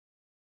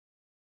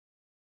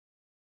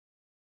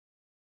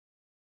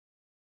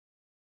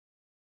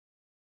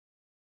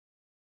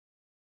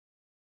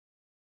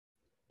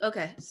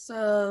Okay,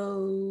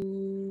 so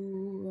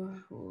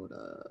hold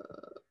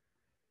up.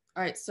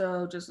 All right,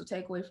 so just a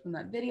takeaway from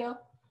that video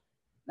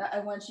that I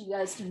want you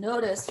guys to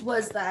notice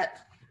was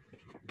that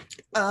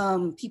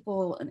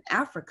people in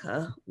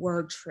Africa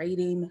were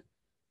trading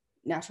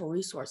natural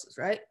resources,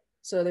 right?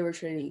 So they were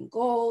trading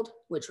gold,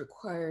 which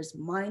requires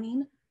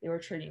mining. They were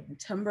trading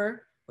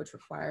timber, which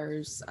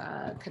requires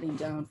cutting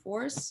down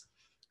forests.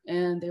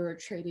 And they were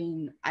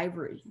trading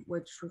ivory,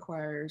 which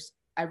requires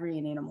ivory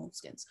and animal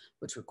skins,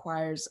 which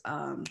requires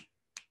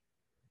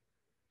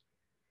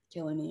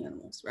killing the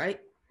animals, right?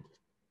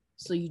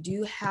 So you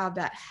do have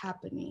that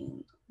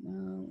happening.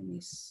 Now, let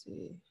me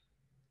see.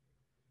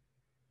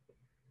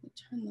 Let me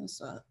turn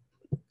this up.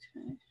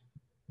 Okay.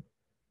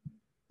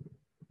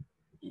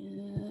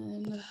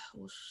 And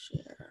we'll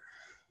share.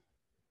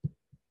 All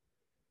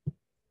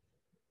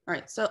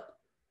right, so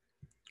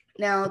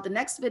now the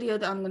next video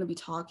that I'm going to be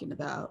talking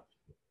about,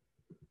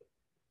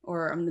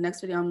 or the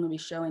next video I'm going to be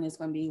showing is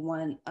going to be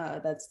one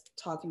that's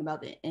talking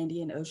about the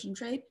Indian Ocean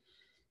Trade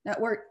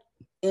Network.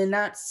 And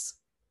that's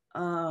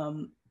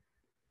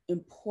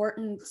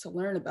important to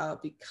learn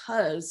about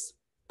because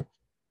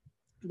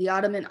the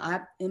Ottoman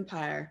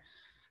Empire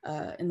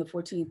in the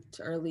 14th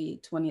to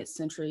early 20th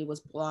century was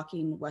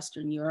blocking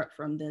Western Europe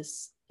from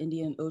this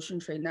Indian Ocean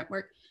Trade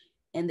Network.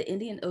 And the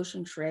Indian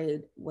Ocean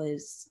trade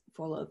was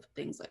full of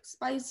things like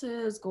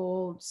spices,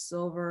 gold,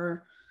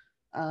 silver,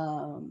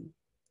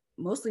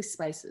 mostly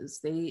spices.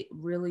 They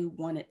really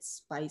wanted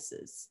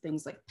spices,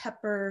 things like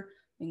pepper,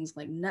 things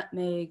like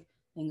nutmeg,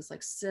 things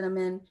like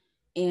cinnamon.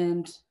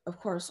 And of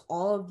course,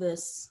 all of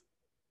this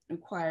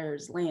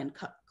requires land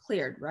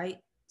cleared, right?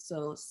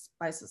 So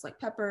spices like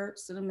pepper,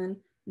 cinnamon,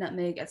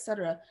 nutmeg,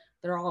 etc.,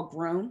 they're all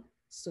grown.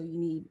 So you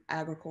need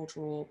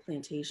agricultural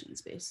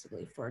plantations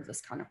basically for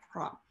this kind of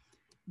crop.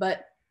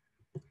 But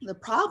the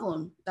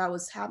problem that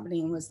was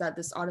happening was that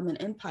this Ottoman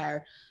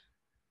Empire,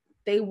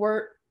 they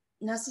weren't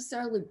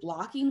necessarily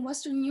blocking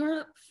Western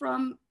Europe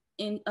from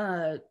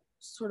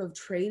sort of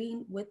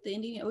trading with the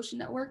Indian Ocean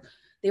Network.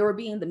 They were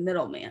being the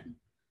middleman.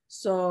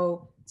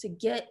 So to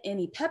get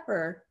any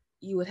pepper,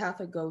 you would have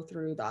to go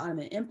through the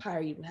Ottoman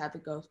Empire. You would have to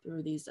go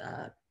through these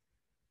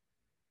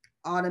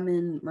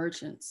Ottoman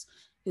merchants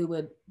who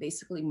would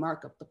basically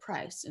mark up the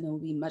price, and it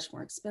would be much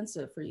more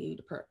expensive for you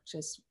to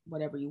purchase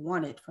whatever you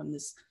wanted from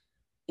this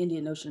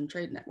Indian Ocean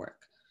Trade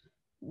Network.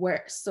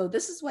 So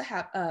this is what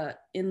happened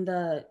in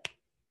the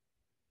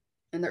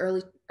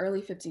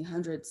early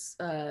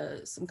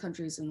 1500s. Some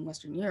countries in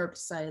Western Europe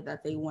decided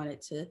that they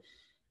wanted to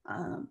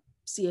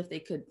see if they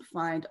could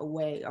find a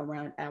way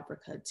around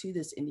Africa to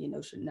this Indian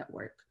Ocean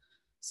Network,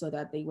 so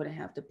that they wouldn't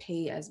have to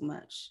pay as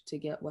much to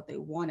get what they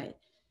wanted.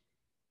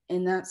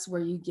 And that's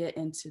where you get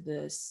into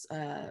this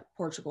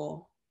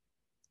Portugal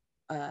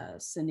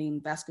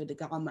sending Vasco da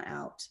Gama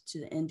out to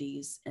the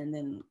Indies, and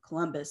then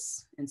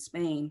Columbus in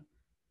Spain,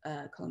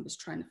 Columbus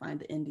trying to find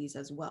the Indies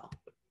as well.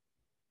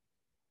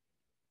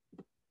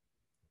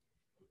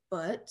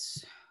 But,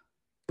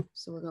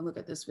 so we're gonna look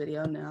at this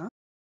video now.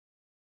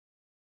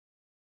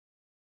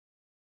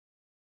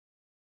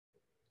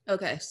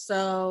 Okay,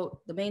 so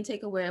the main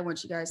takeaway I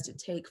want you guys to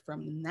take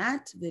from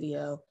that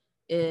video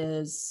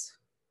is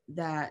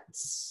that,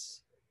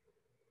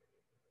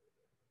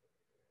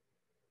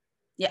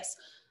 yes,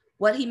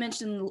 what he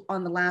mentioned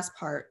on the last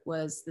part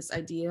was this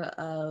idea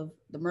of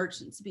the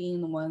merchants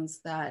being the ones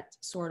that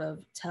sort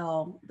of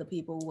tell the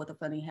people with the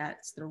funny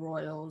hats, the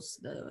royals,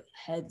 the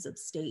heads of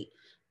state,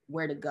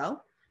 where to go.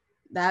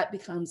 That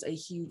becomes a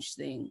huge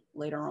thing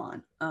later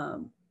on.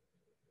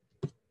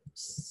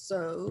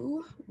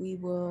 So we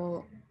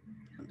will,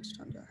 how much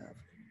time do I have?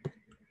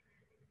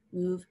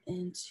 Move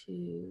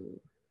into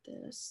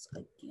this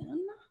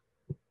again.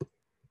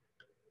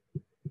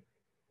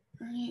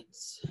 All right.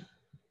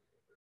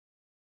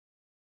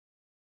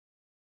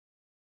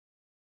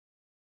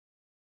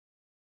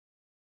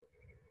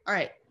 All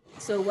right,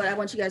 so what I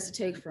want you guys to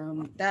take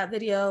from that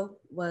video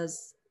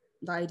was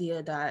the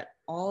idea that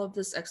all of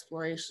this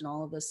exploration,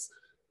 all of this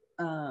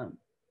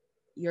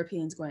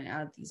Europeans going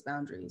out of these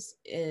boundaries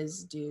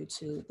is due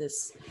to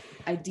this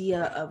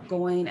idea of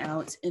going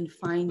out and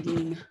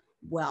finding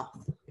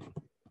wealth.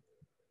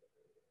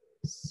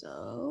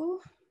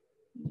 So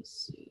let me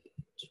see.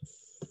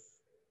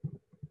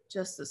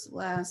 Just this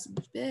last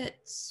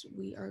bit,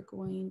 we are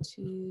going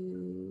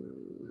to,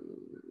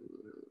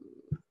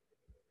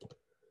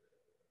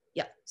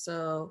 yeah,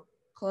 so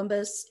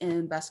Columbus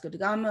and Vasco da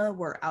Gama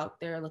were out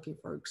there looking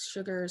for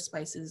sugar,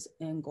 spices,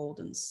 and gold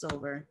and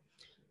silver.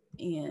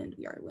 And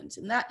we already went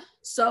into that.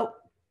 So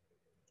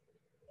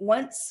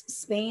once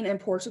Spain and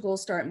Portugal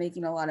start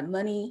making a lot of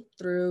money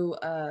through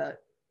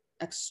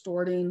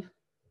extorting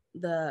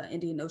the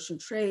Indian Ocean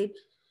trade,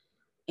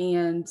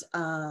 and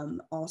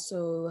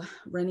also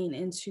running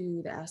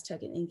into the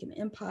Aztec and Incan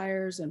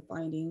empires and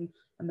finding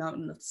a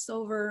mountain of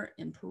silver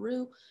in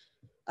Peru,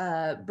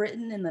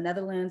 Britain and the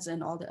Netherlands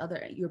and all the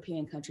other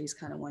European countries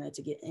kind of wanted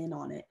to get in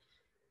on it.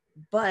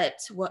 But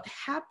what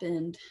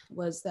happened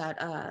was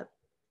that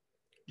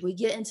we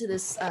get into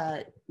this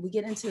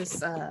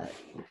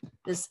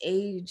this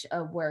age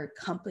of where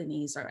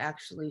companies are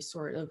actually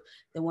sort of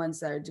the ones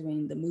that are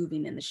doing the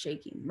moving and the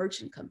shaking,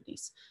 merchant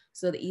companies.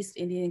 So the East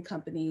Indian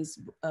companies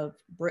of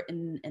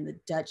Britain and the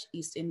Dutch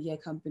East India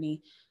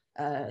Company,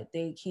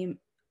 they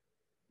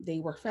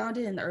were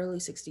founded in the early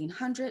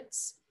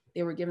 1600s.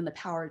 They were given the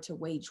power to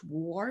wage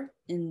war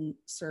in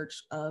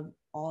search of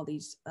all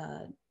these,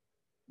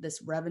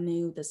 this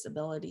revenue, this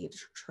ability to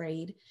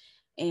trade.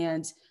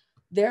 And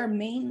their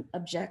main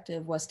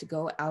objective was to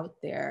go out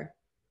there,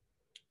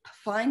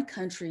 find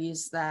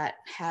countries that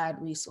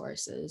had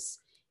resources,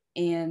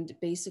 and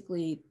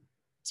basically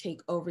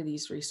take over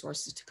these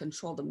resources to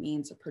control the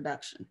means of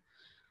production.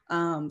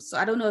 So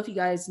I don't know if you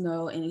guys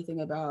know anything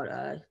about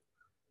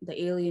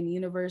the alien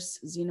universe,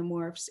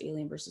 xenomorphs,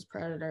 Alien versus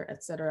Predator,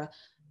 etc.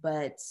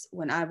 But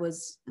when I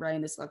was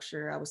writing this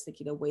lecture, I was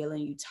thinking of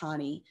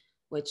Weyland-Yutani,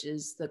 which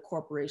is the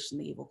corporation,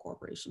 the evil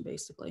corporation,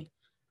 basically.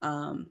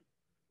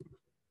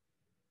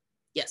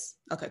 Yes.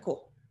 Okay,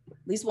 cool.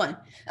 At least one.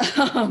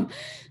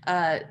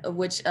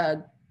 Which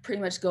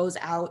pretty much goes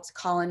out,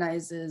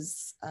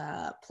 colonizes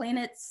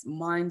planets,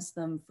 mines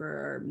them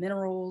for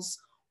minerals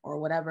or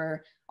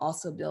whatever,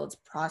 also builds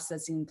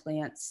processing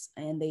plants,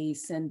 and they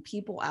send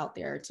people out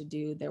there to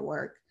do their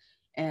work.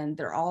 And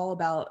they're all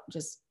about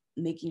just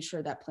making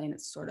sure that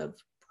planets sort of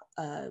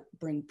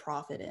bring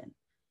profit in.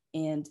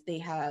 And they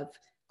have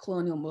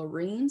colonial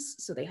marines,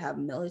 so they have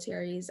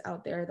militaries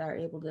out there that are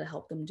able to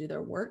help them do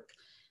their work.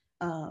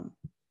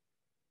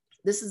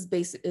 This is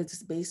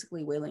it's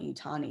basically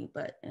Weyland-Yutani,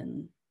 but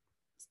in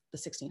the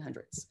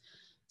 1600s.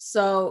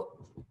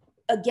 So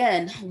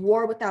again,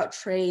 war without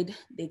trade.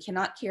 They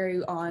cannot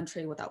carry on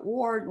trade without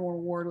war, nor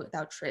war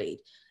without trade.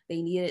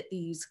 They needed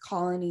these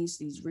colonies,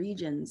 these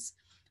regions,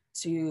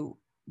 to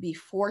be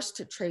forced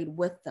to trade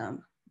with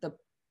them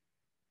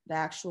the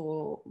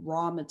actual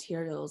raw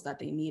materials that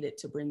they needed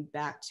to bring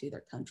back to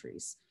their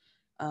countries,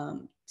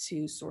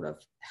 to sort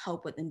of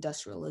help with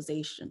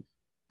industrialization.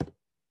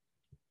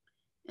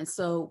 And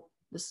so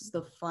this is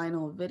the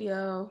final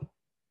video.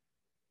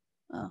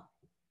 Oh,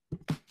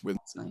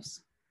 that's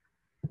nice.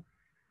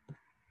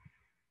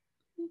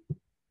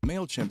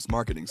 MailChimp's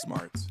marketing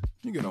smarts.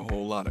 You get a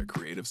whole lot of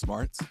creative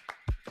smarts,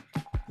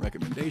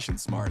 recommendation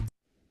smarts.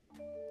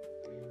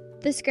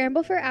 The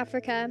Scramble for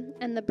Africa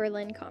and the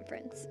Berlin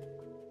Conference.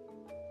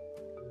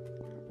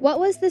 What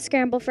was the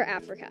Scramble for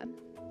Africa?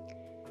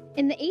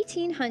 In the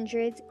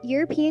 1800s,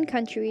 European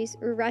countries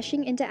were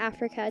rushing into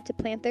Africa to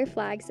plant their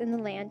flags in the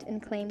land and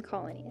claim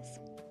colonies.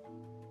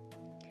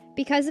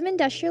 Because of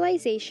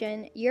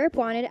industrialization, Europe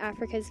wanted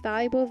Africa's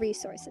valuable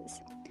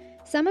resources.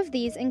 Some of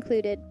these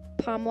included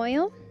palm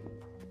oil,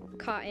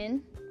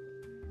 cotton,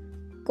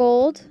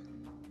 gold,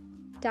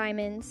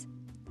 diamonds,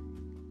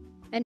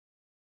 and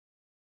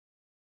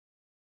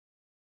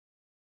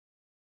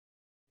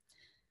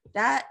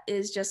that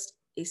is just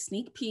a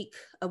sneak peek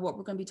of what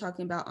we're going to be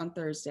talking about on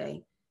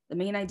Thursday. The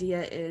main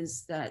idea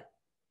is that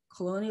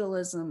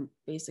colonialism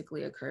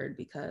basically occurred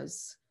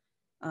because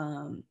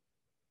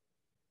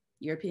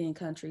European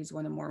countries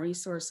wanted more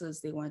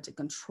resources. They wanted to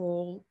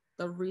control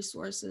the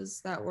resources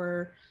that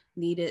were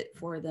needed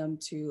for them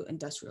to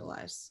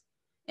industrialize.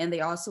 And they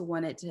also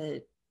wanted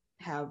to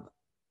have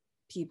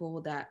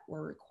people that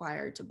were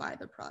required to buy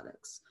their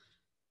products.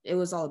 It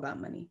was all about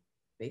money,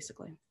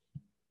 basically.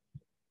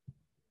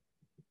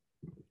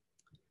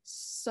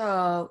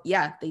 So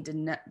yeah,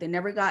 they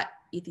never got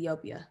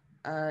Ethiopia.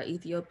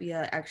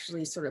 Ethiopia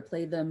actually sort of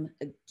played them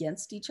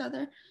against each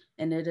other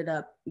and ended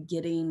up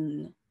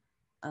getting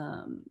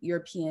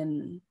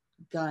European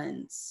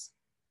guns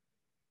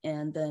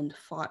and then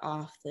fought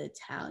off the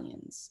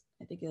Italians.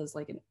 I think it was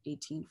like in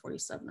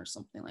 1847 or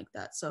something like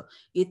that. So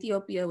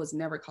Ethiopia was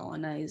never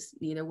colonized,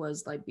 neither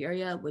was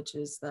Liberia, which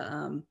is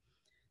the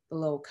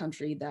little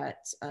country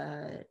that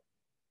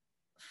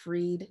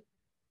freed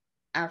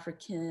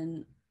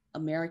African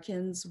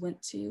Americans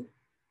went to,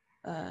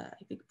 I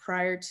think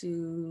prior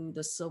to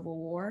the Civil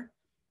War.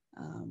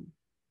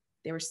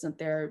 They were sent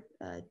there,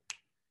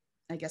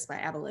 I guess by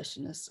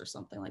abolitionists or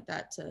something like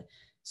that, to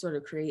sort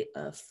of create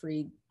a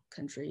free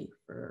country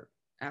for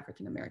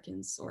African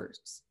Americans or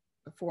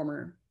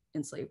former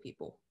enslaved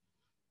people.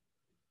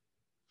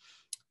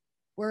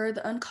 Where are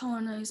the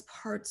uncolonized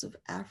parts of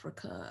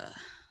Africa?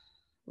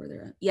 Were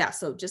there? Yeah,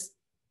 so just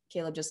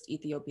Caleb, just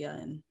Ethiopia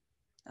and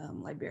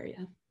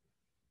Liberia.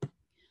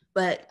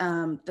 But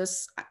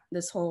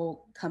this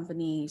whole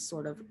company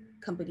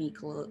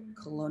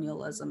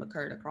colonialism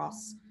occurred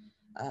across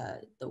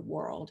the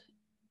world.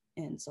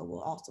 And so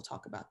we'll also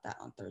talk about that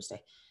on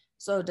Thursday.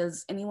 So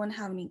does anyone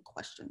have any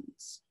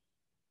questions?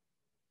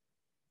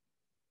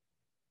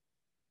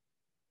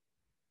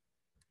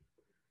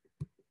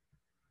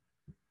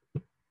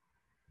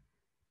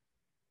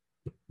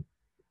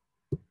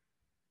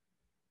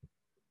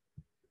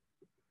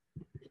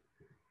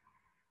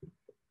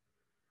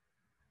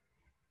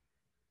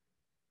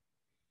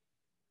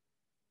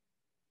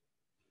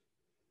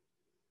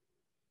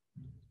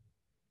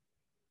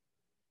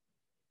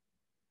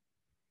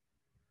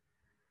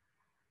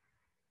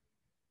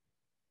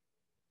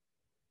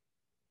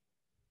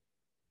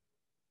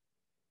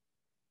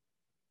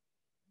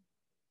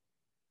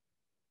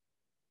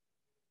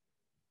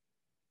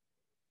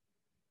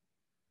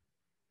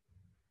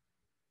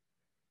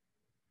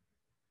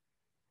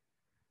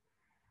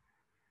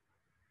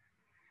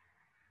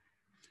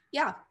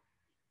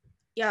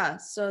 Yeah,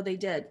 so they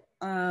did.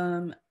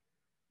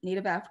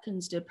 Native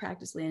Africans did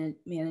practice land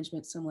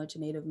management similar to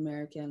Native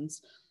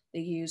Americans. They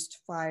used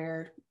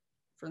fire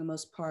for the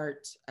most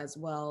part as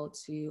well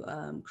to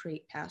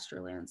create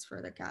pasture lands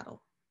for their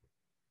cattle.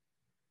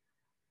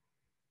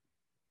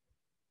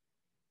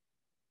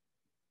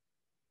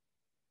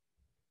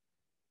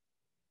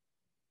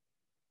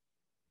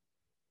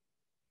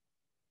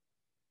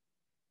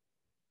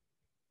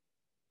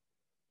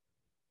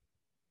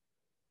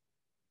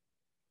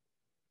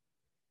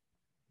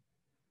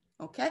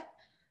 Okay,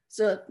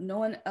 so if no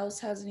one else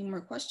has any more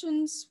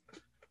questions.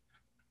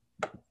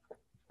 All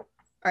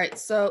right,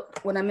 so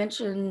when I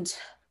mentioned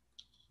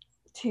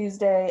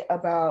Tuesday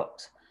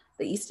about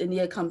the East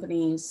India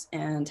companies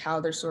and how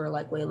they're sort of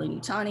like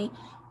Wayland Yutani,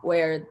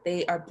 where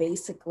they are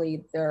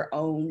basically their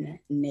own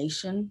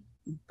nation,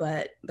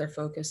 but their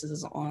focus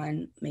is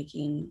on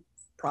making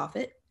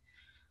profit.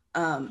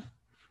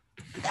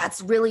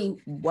 That's really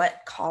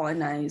what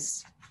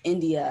colonized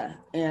India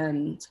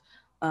and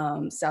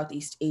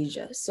Southeast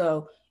Asia.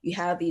 So you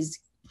have these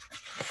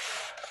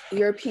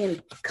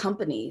European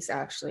companies,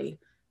 actually,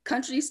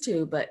 countries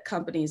too, but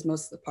companies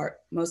most of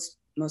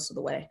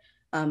the way,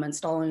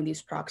 installing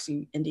these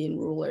proxy Indian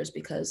rulers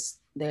because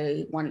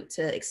they wanted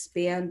to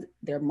expand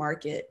their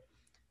market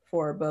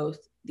for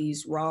both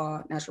these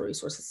raw natural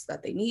resources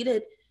that they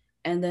needed,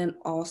 and then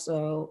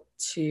also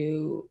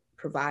to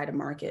provide a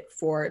market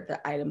for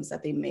the items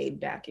that they made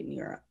back in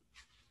Europe.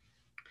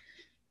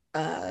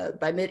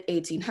 By mid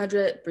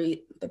 1800,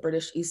 the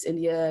British East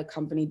India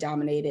Company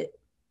dominated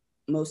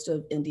most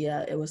of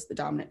India. It was the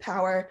dominant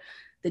power.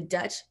 The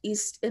Dutch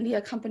East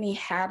India Company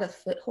had a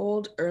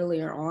foothold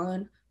earlier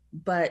on,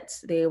 but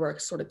they were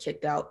sort of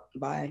kicked out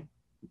by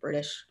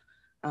British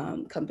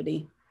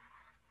company.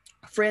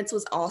 France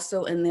was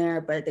also in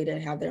there, but they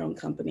didn't have their own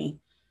company.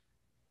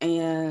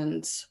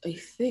 And I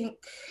think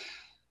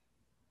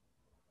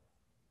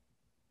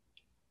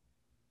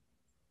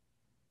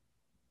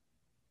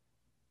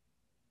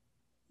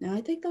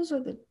those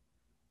are the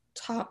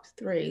top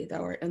three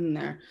that were in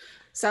there.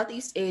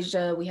 Southeast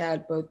Asia, we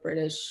had both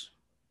British,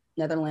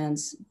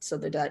 Netherlands, so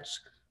the Dutch,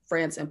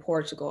 France, and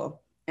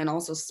Portugal, and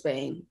also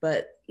Spain.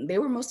 But they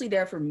were mostly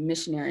there for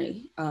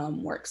missionary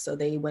work. So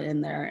they went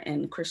in there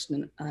and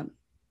Christian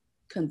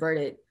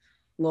converted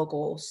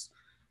locals.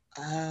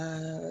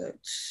 I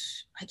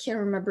can't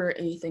remember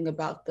anything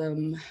about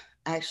them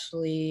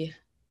actually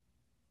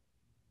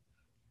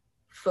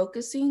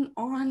focusing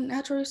on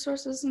natural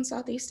resources in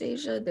Southeast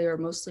Asia. They were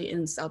mostly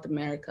in South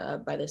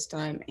America by this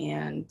time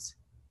and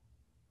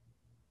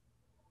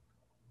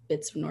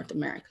bits of North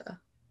America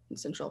and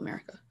Central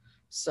America.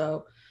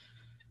 So,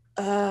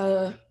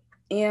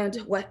 and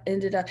what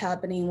ended up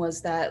happening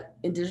was that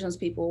indigenous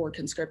people were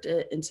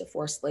conscripted into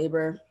forced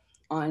labor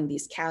on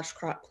these cash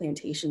crop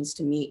plantations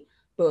to meet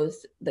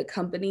both the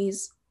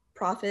company's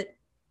profit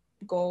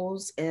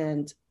goals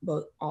and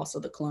both also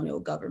the colonial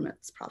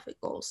government's profit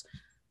goals.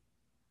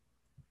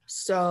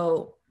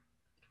 So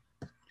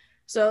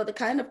the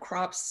kind of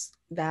crops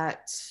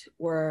that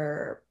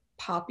were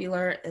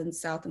popular in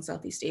South and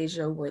Southeast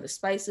Asia were the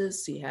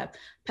spices. So you have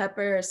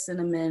pepper,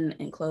 cinnamon,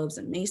 and cloves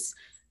and mace.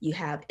 You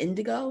have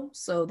indigo,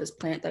 so this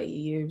plant that you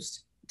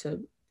use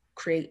to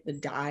create the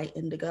dye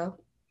indigo.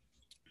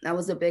 That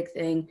was a big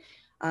thing.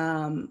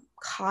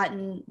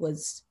 Cotton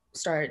was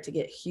started to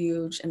get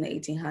huge in the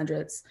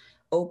 1800s.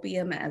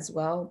 Opium as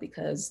well,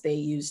 because they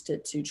used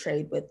it to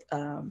trade with,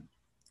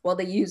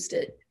 they used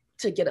it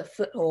to get a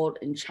foothold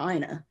in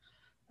China.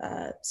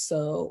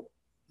 So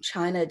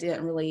China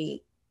didn't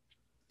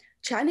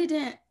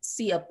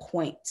see a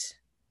point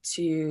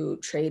to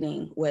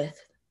trading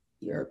with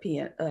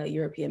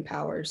European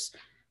powers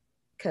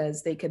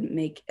because they could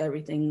make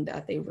everything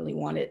that they really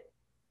wanted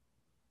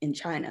in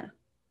China.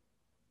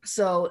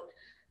 So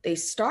they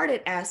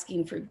started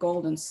asking for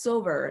gold and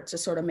silver to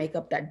sort of make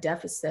up that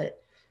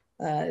deficit.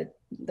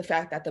 The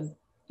fact that the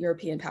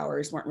European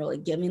powers weren't really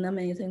giving them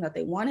anything that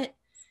they wanted.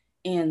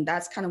 And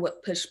that's kind of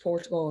what pushed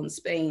Portugal and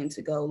Spain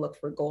to go look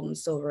for gold and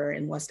silver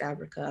in West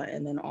Africa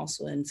and then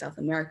also in South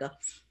America.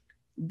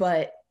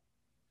 But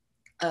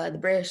the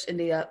British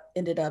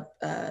ended up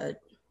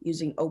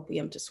using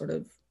opium to sort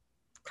of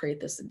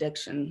create this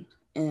addiction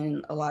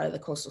in a lot of the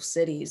coastal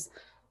cities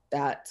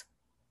that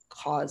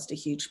caused a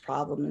huge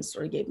problem and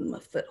sort of gave them a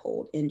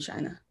foothold in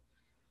China.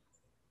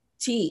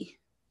 Tea,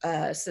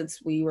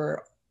 since they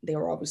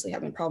were obviously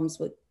having problems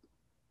with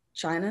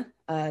China,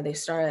 they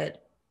started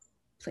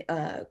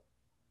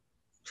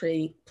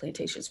creating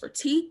plantations for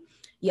tea.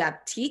 You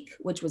have teak,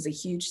 which was a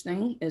huge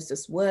thing. It's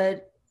this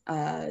wood.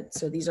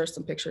 So these are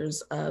some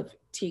pictures of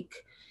teak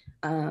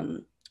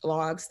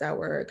logs that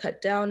were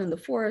cut down in the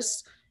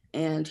forest.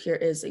 And here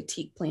is a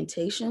teak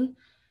plantation.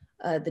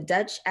 The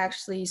Dutch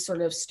actually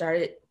sort of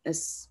started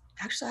this.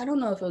 Actually, I don't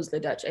know if it was the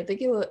Dutch. I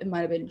think it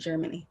might have been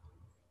Germany.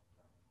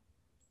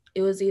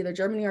 It was either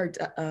Germany or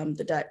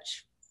the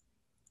Dutch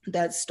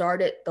that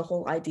started the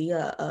whole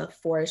idea of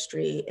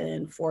forestry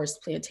and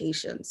forest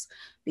plantations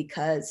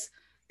because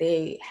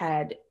they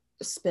had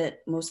spent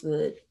most of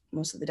the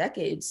most of the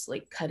decades,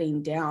 like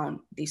cutting down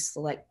these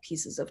select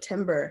pieces of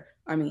timber,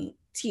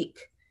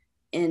 teak,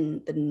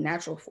 in the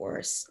natural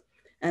forests.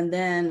 And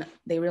then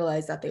they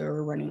realized that they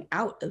were running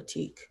out of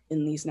teak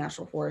in these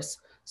natural forests.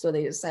 So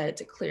they decided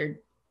to clear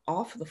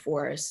off the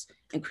forest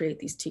and create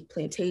these teak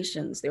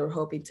plantations. They were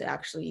hoping to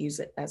actually use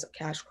it as a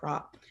cash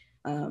crop,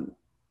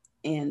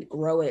 and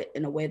grow it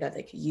in a way that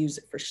they could use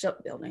it for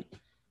shipbuilding.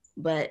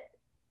 But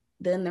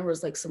then there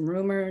was like some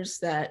rumors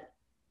that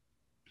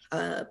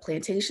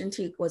plantation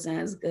teak wasn't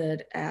as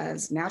good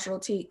as natural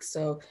teak.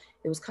 So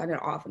it was kind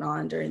of off and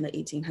on during the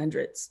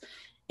 1800s.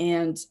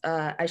 And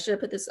I should have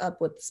put this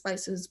up with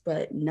spices,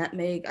 but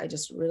nutmeg, I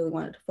just really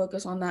wanted to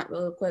focus on that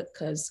real quick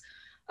because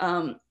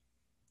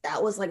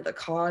that was like the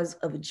cause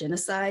of a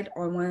genocide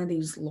on one of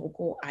these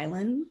local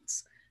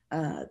islands,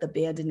 the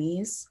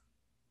Bandanese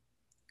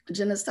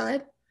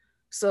genocide.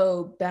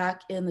 So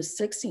back in the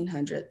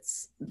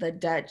 1600s, the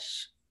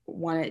Dutch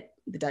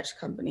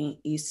company,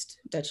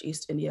 Dutch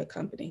East India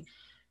Company,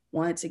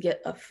 wanted to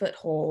get a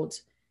foothold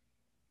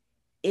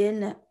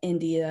in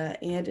India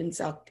and in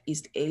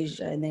Southeast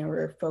Asia, and they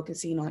were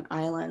focusing on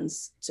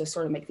islands to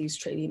sort of make these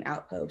trading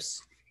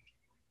outposts.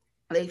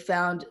 They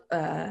found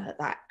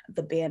that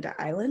the Banda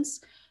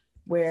Islands,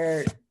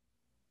 where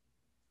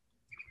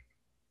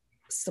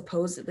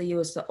supposedly it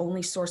was the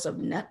only source of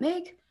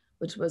nutmeg,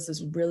 which was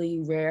this really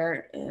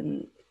rare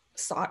and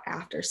sought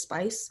after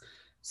spice.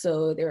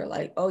 So they were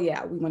like, oh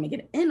yeah, we want to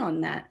get in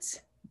on that.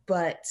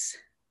 But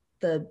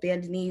the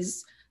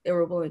Bandanese, they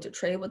were willing to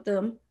trade with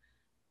them.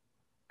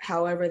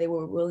 However, they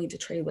were willing to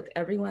trade with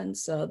everyone.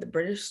 So the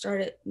British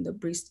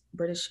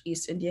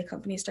East India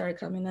Company started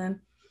coming in,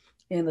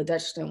 and the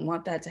Dutch didn't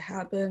want that to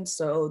happen.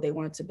 So they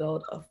wanted to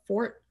build a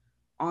fort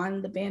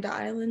on the Banda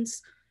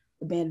Islands.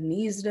 The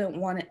Bandanese didn't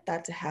want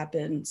that to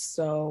happen.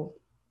 So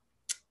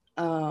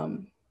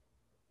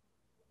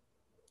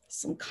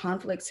some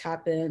conflicts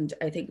happened.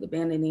 I think the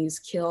Bandanese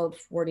killed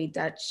 40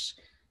 Dutch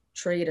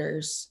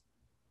traders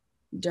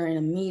during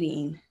a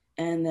meeting.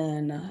 And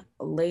then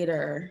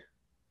later,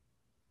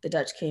 the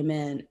Dutch came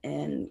in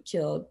and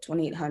killed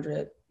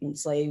 2,800,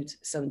 enslaved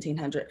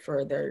 1,700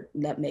 for their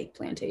nutmeg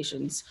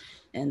plantations,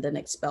 and then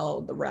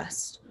expelled the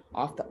rest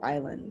off the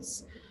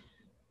islands.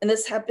 And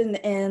this happened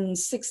in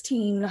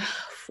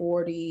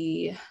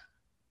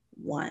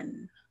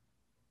 1641.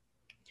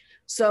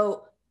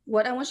 So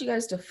what I want you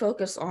guys to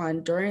focus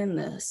on during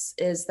this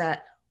is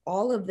that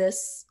all of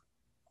these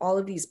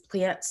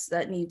plants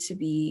that need to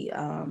be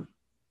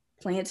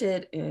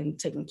planted and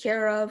taken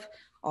care of,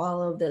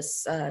 all of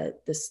these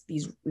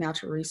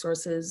natural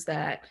resources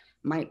that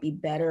might be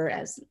better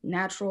as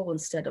natural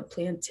instead of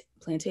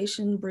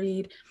plantation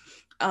breed,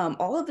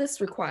 all of this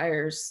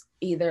requires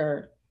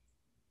either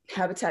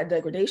habitat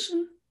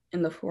degradation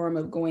in the form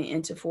of going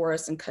into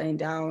forests and cutting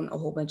down a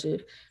whole bunch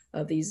of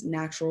these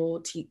natural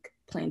teak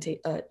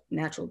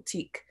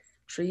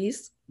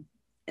trees,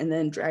 and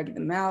then dragging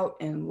them out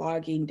and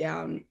logging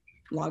down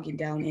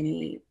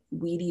any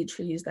weedy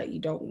trees that you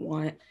don't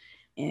want,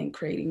 and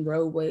creating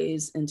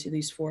roadways into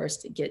these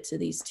forests to get to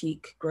these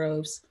teak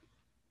groves.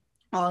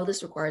 All of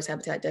this requires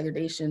habitat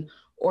degradation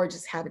or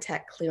just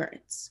habitat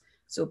clearance.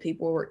 So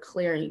people were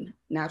clearing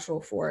natural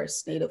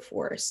forests, native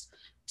forests,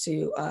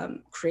 to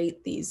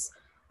create these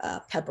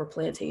pepper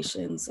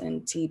plantations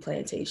and tea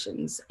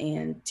plantations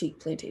and teak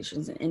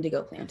plantations and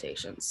indigo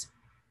plantations.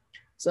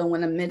 So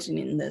when I'm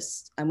mentioning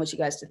this, I want you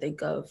guys to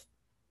think of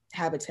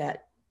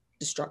habitat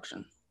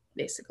destruction,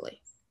 basically.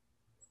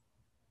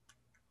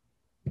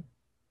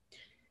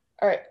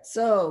 All right,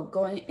 so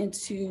going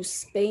into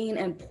Spain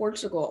and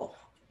Portugal.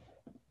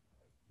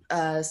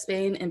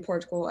 Spain and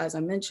Portugal, as I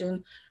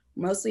mentioned,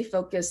 mostly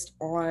focused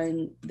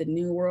on the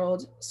New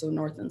World, so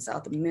North and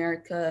South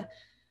America.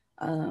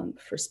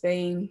 For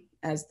Spain,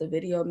 as the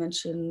video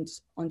mentioned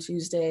on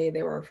Tuesday,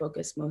 they were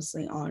focused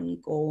mostly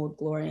on gold,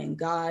 glory, and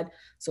God.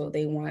 So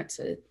they wanted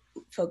to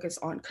focus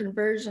on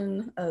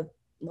conversion of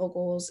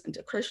locals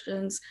into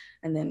Christians,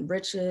 and then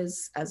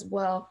riches as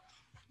well.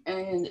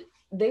 And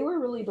they were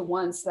really the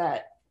ones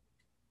that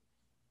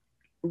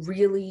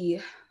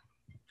really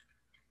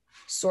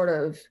sort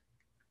of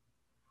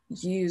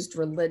used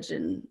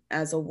religion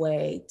as a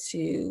way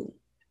to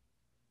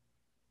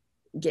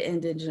get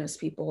indigenous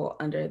people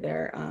under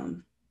their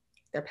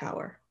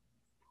power.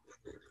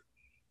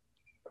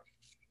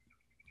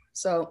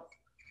 So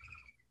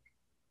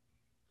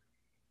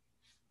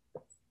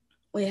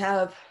we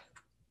have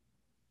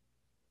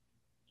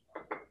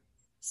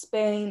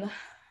Spain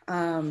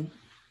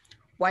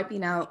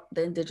wiping out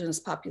the indigenous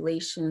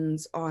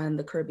populations on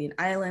the Caribbean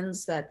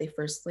islands that they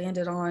first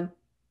landed on,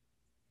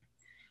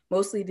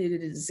 mostly due to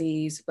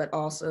disease, but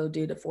also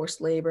due to forced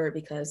labor,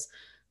 because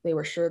they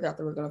were sure that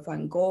they were going to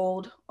find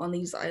gold on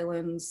these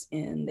islands,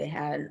 and they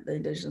had the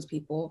indigenous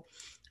people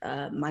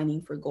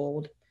mining for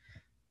gold.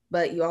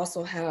 But you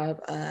also have,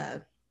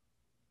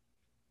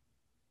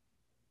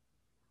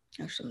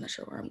 actually, I'm not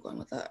sure where I'm going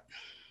with that.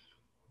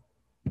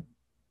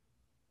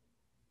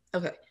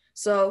 Okay,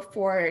 so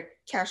for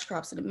cash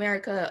crops in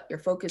America, you're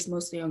focused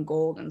mostly on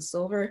gold and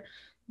silver.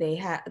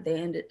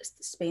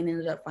 Spain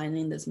ended up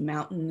finding this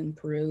mountain in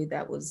Peru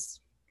that was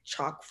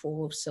chock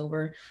full of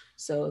silver.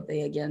 So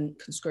they again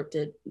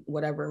conscripted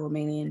whatever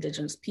remaining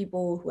indigenous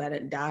people who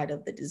hadn't died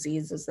of the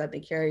diseases that they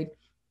carried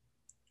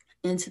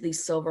into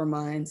these silver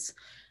mines.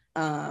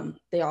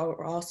 They all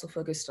were also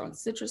focused on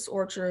citrus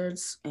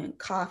orchards and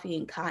coffee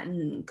and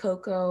cotton and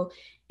cocoa,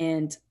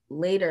 and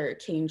later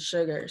cane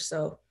sugar.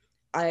 So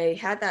I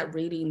had that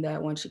reading that I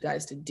want you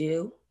guys to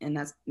do, and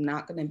that's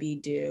not going to be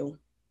due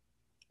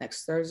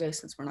next Thursday,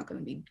 since we're not going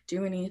to be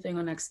doing anything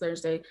on next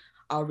Thursday.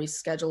 I'll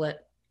reschedule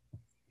it.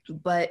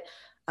 But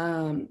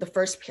the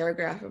first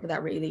paragraph of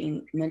that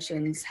reading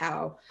mentions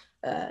how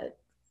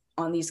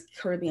on these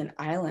Caribbean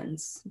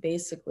islands,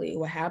 basically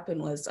what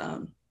happened was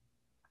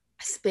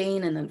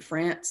Spain and then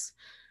France,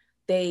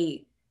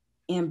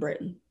 and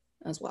Britain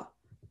as well,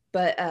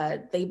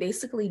 but they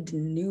basically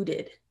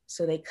denuded.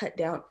 So they cut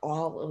down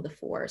all of the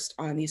forest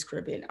on these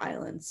Caribbean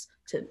islands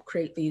to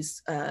create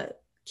these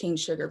cane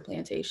sugar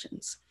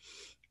plantations.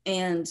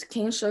 And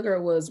cane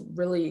sugar was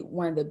really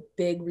one of the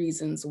big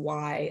reasons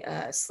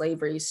why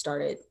slavery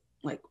started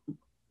like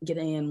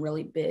getting in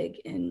really big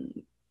in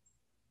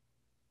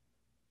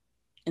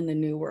the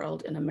New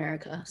World in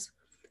Americas,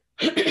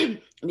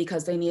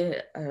 because they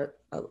needed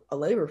a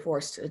labor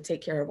force to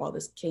take care of all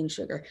this cane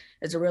sugar.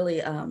 It's a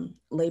really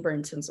labor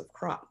intensive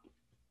crop.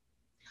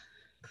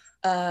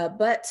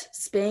 But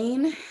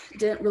Spain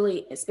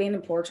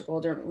and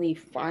Portugal didn't really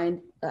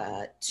find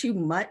too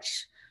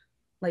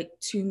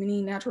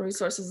many natural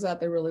resources that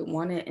they really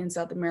wanted in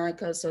South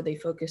America. So they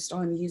focused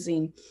on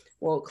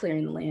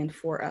clearing the land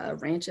for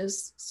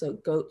ranches. So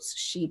goats,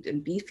 sheep,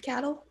 and beef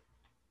cattle.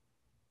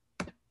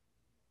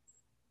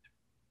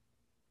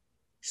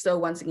 So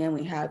once again,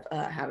 we have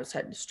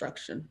habitat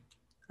destruction,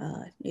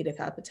 native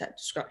habitat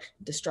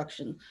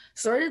destruction.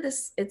 Sort of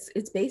this,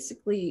 it's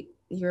basically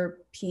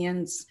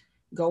Europeans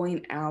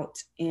going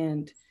out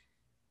and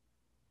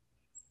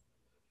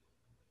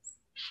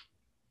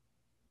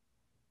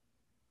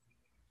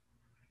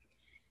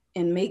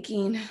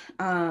making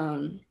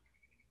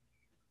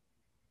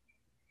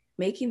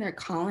their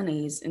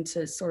colonies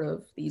into sort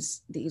of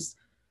these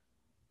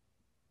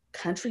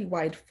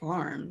countrywide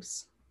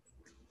farms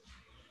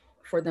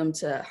for them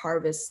to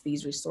harvest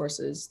these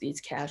resources,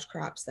 these cash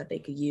crops that they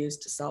could use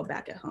to sell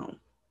back at home.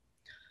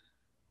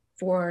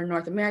 For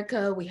North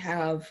America, we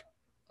have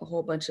a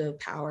whole bunch of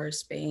powers: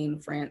 Spain,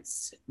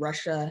 France,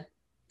 Russia,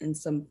 in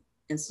some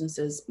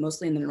instances,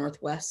 mostly in the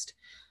Northwest,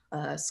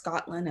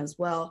 Scotland as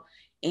well.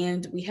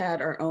 And we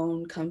had our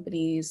own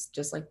companies,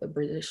 just like the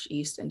British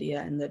East India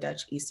and the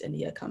Dutch East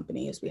India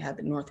companies. We had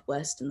the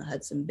Northwest and the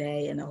Hudson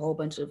Bay and a whole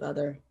bunch of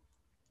other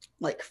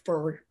like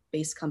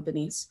fur-based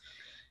companies.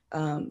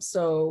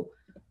 So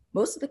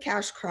most of the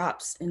cash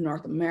crops in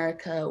North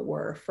America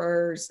were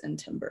furs and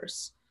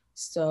timbers.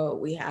 So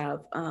we have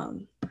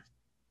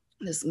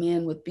this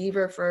man with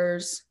beaver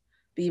furs.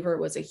 Beaver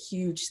was a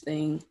huge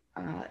thing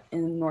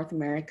in North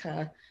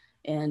America,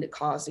 and it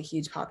caused a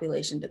huge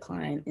population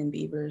decline in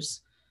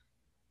beavers.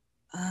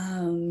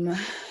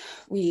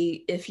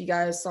 If you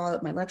guys saw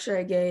my lecture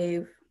I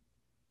gave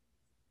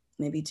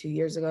maybe 2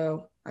 years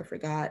ago, I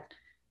forgot,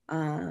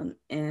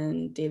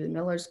 in David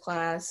Miller's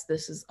class,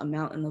 this is a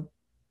mountain of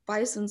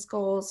bison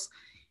skulls,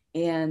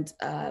 and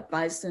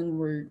bison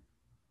were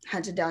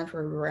hunted down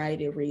for a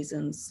variety of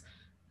reasons.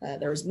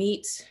 There was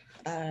meat,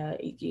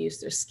 you could use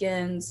their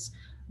skins,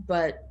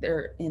 but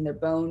in their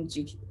bones,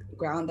 you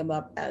ground them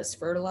up as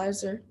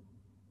fertilizer.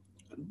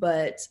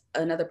 But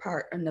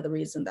another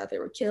reason that they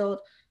were killed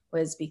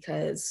was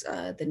because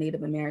the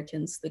Native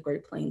Americans, the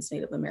Great Plains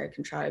Native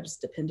American tribes,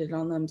 depended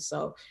on them.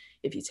 So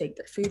if you take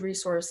their food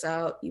resource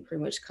out, you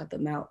pretty much cut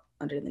them out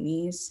under the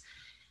knees.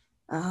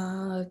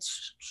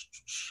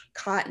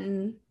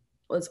 Cotton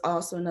was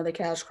also another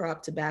cash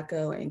crop.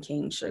 Tobacco and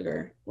cane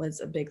sugar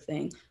was a big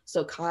thing.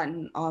 So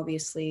cotton,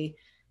 obviously,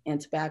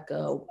 and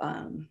tobacco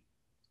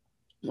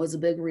was a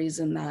big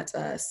reason that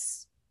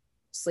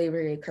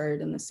slavery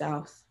occurred in the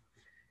South.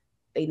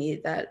 They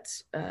needed that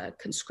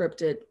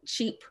conscripted,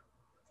 cheap,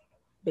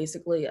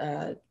 basically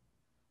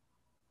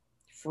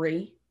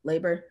free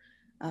labor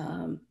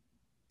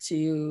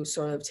to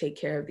sort of take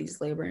care of these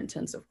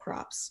labor-intensive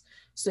crops.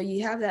 So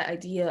you have that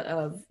idea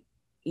of,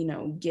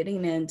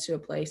 getting into a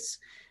place,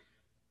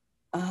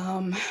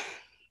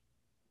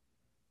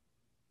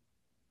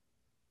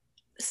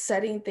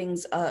 setting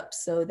things up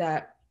so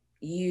that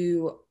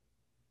you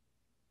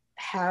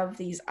have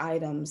these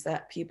items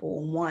that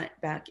people want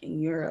back in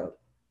Europe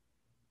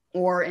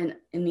or in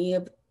any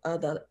of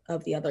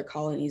the other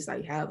colonies that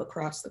you have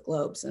across the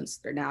globe, since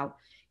they're now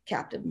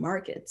captive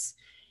markets.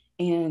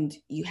 And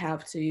you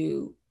have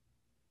to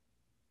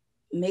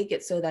make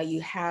it so that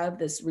you have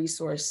this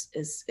resource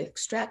is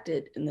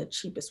extracted in the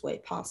cheapest way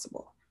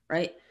possible,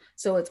 right?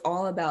 So it's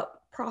all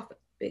about profit,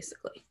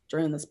 basically,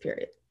 during this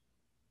period.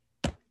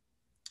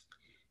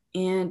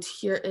 And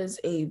here is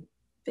a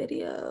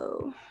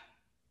video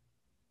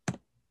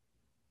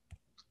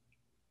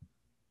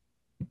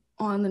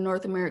on the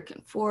North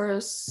American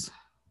forests.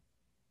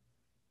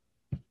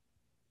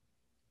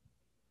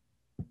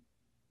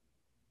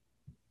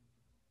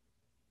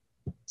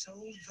 so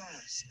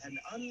vast and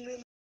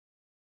unlimited.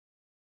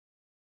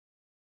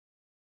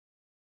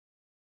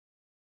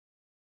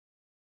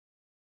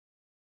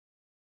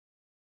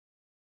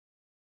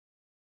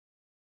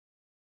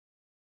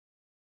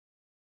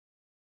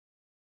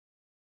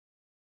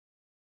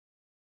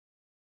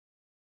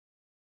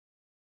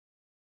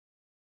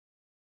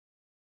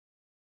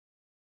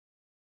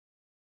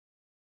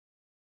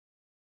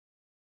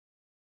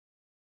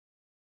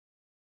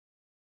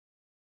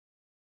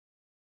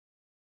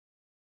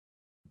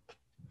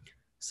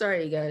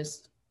 Sorry, you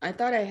guys. I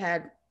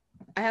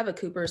have a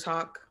Cooper's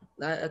hawk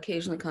that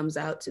occasionally comes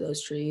out to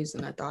those trees,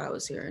 and I thought I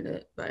was hearing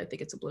it, but I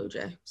think it's a blue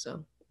jay.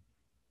 So,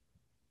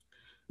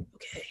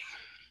 okay.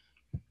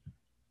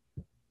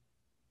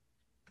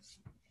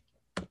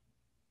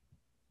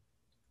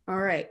 All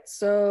right.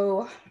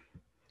 So,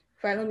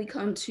 finally, we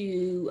come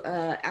to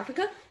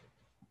Africa.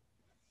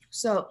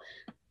 So,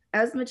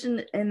 as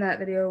mentioned in that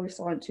video we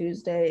saw on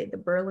Tuesday, the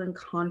Berlin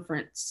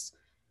Conference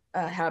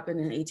happened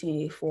in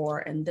 1884,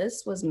 and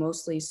this was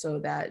mostly so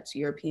that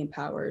European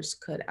powers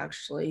could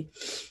actually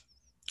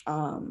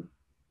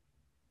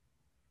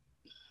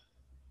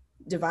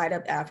divide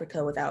up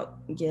Africa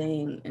without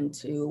getting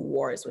into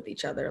wars with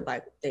each other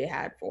like they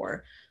had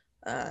for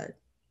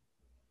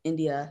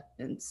India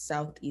and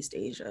Southeast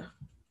Asia.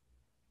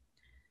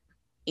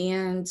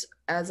 And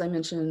as I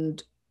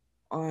mentioned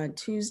on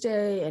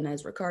Tuesday, and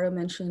as Ricardo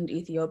mentioned,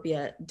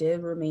 Ethiopia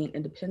did remain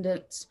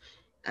independent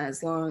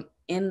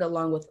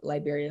along with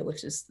Liberia,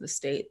 which is the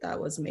state that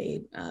was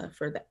made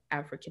for the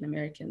African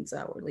Americans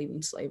that were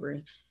leaving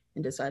slavery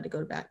and decided to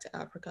go back to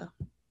Africa.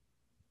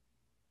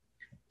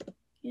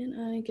 Can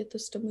I get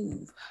this to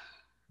move?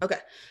 Okay,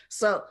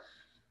 so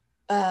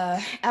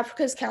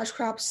Africa's cash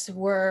crops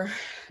were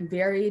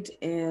varied,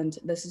 and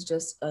this is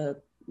just a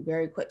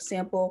very quick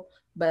sample.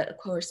 But of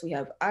course, we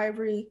have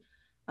ivory,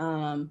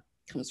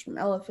 comes from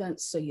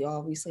elephants, so you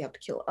obviously have to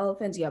kill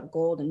elephants. You have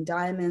gold and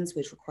diamonds,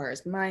 which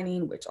requires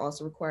mining, which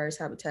also requires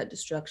habitat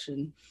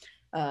destruction.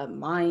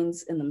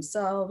 Mines in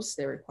themselves,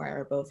 they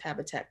require both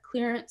habitat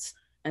clearance,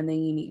 and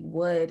then you need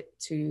wood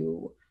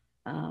to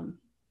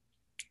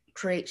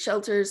create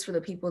shelters for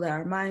the people that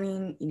are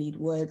mining. You need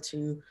wood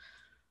to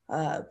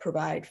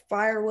provide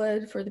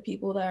firewood for the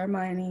people that are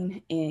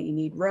mining, and you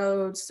need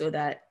roads so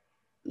that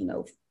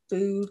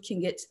food can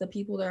get to the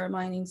people that are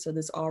mining. So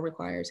this all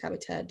requires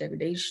habitat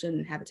degradation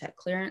and habitat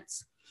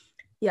clearance.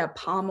 You have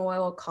palm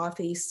oil,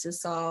 coffee,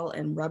 sisal,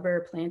 and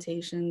rubber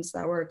plantations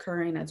that were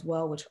occurring as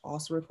well, which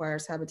also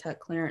requires habitat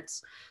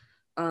clearance.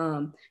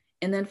 And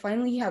then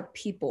finally, you have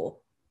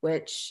people,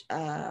 which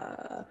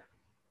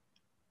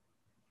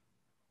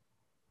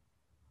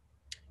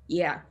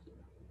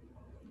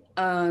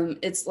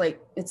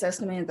it's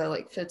estimated that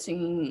like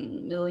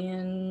 15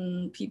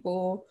 million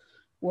people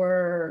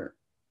were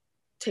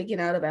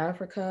taken out of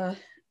Africa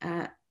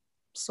at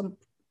some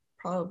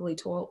probably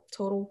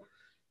total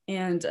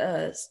and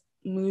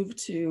moved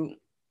to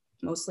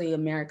mostly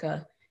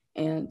America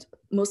and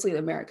mostly the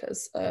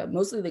Americas,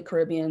 mostly the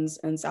Caribbeans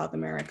and South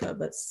America,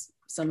 but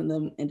some of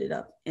them ended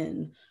up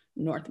in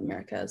North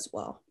America as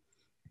well.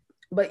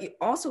 But you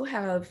also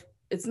have,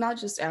 it's not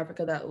just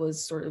Africa that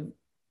was sort of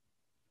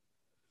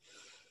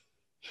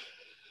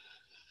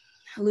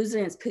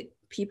losing its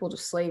people to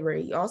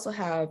slavery. You also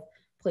have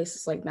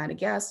places like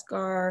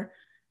Madagascar,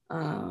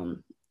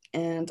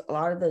 and a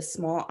lot of the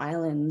small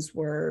islands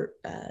were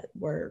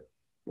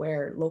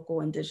where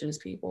local indigenous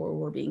people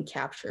were being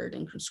captured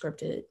and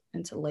conscripted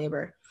into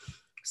labor.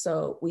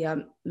 So we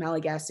have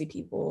Malagasy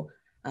people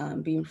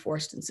being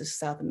forced into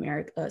South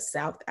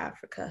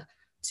Africa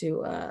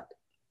to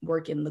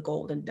work in the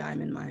gold and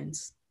diamond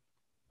mines.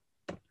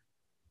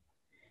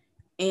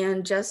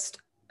 And just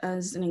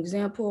as an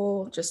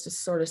example, just to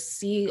sort of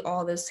see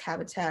all this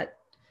habitat,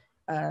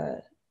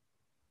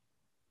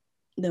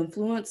 the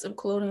influence of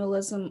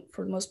colonialism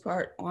for the most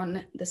part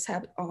on this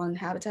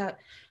habitat.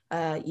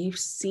 You've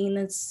seen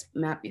this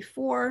map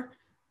before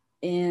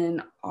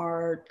in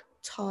our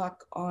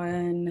talk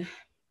on,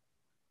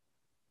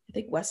 I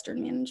think,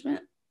 Western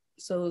management.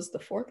 So it's the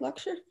fourth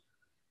lecture.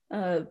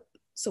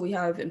 So we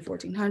have in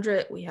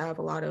 1400, we have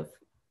a lot of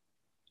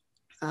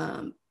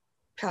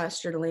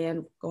pasture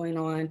land going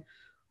on,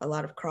 a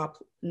lot of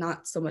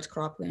not so much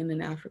cropland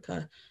in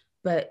Africa,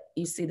 but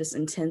you see this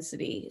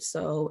intensity.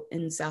 So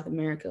in South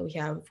America, we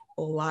have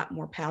a lot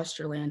more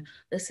pasture land.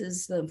 This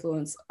is the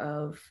influence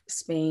of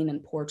Spain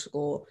and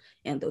Portugal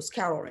and those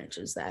cattle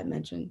ranches that I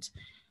mentioned.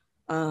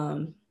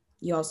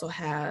 You also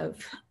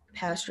have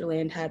pasture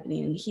land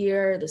happening in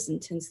here, this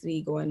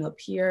intensity going up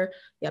here.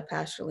 You have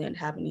pasture land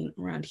happening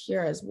around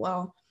here as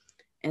well.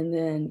 And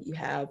then you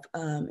have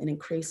an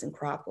increase in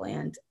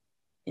cropland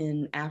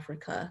in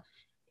Africa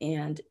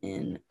and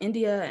in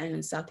India and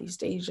in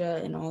Southeast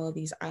Asia and all of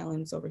these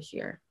islands over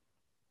here.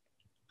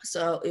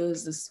 So it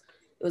was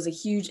a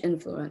huge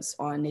influence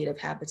on native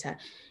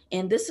habitat.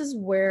 And this is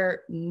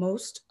where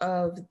most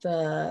of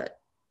the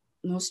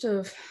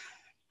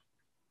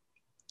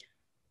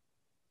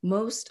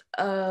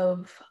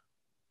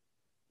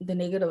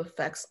negative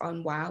effects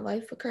on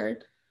wildlife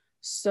occurred.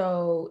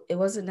 So it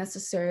wasn't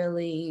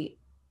necessarily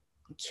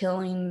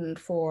killing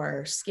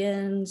for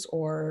skins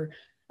or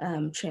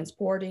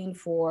transporting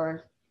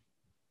for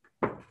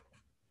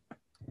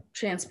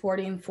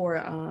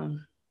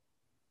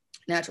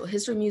natural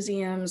history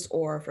museums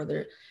or for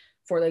the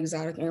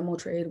exotic animal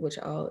trade, which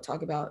I'll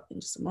talk about in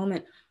just a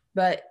moment.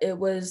 But it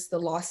was the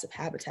loss of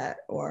habitat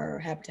or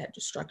habitat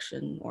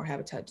destruction or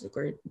habitat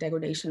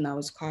degradation that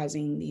was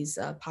causing these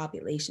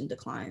population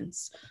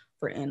declines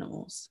for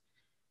animals.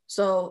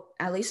 So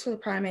at least for the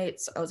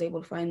primates, I was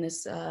able to find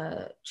this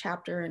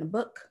chapter in a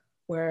book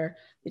where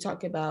we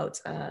talk about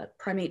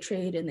primate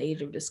trade in the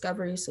age of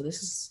discovery. So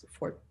this is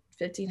for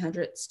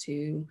 1500s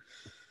to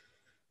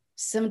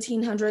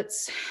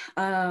 1700s.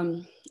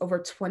 Over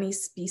 20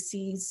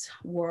 species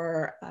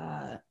were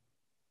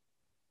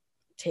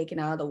taken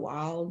out of the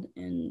wild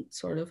and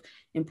sort of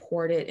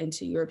imported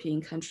into European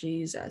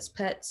countries as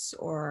pets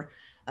or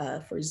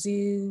for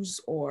zoos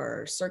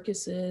or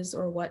circuses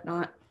or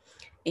whatnot.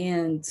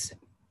 And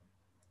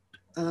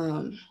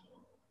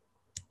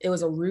it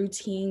was a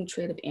routine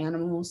trade of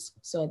animals.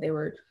 So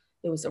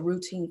it was a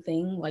routine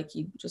thing, like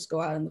you just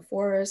go out in the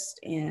forest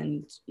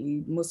and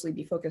you mostly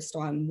be focused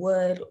on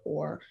wood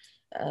or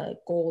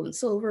gold and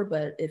silver.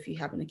 But if you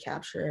happen to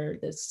capture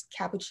this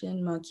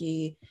capuchin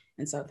monkey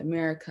in South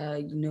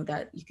America, you know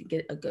that you could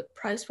get a good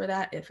price for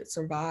that if it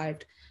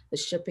survived the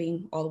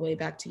shipping all the way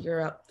back to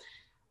Europe.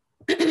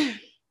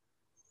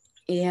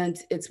 And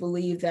it's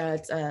believed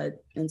that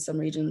in some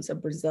regions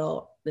of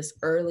Brazil, this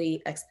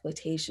early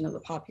exploitation of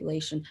the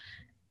population,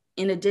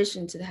 in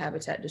addition to the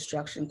habitat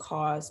destruction,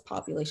 caused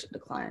population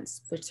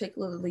declines,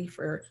 particularly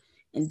for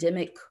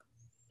endemic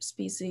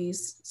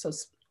species,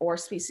 or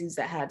species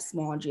that had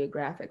small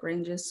geographic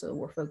ranges, so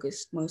we're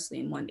focused mostly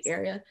in one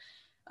area.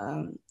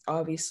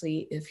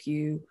 Obviously, if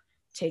you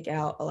take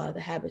out a lot of the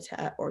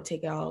habitat or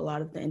take out a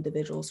lot of the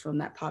individuals from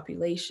that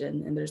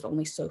population, and there's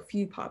only so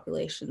few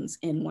populations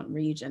in one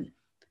region,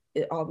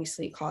 it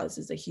obviously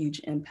causes a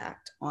huge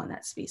impact on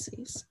that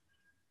species.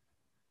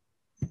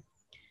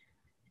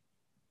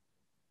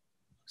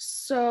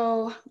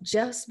 So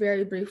just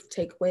very brief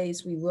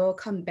takeaways. We will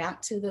come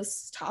back to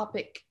this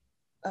topic,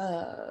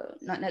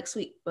 not next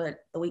week,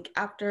 but the week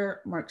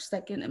after, March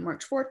 2nd and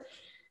March 4th.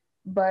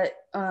 But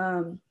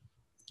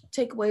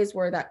takeaways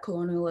were that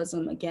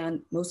colonialism,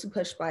 again, mostly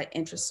pushed by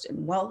interest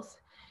in wealth.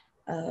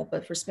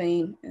 But for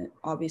Spain,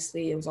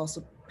 obviously, it was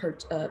also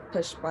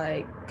pushed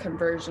by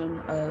conversion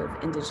of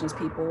indigenous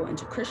people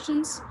into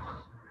Christians.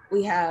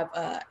 We have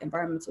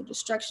environmental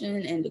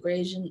destruction and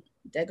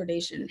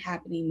degradation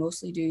happening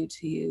mostly due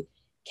to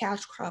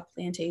cash crop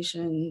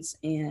plantations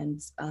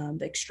and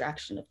the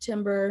extraction of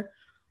timber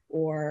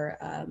or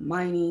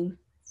mining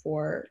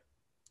for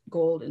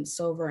gold and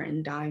silver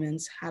and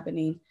diamonds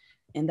happening.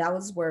 And that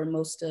was where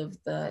most of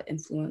the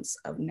influence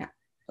of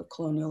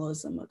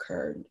colonialism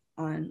occurred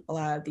on a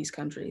lot of these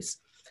countries.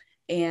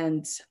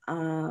 And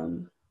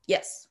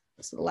yes,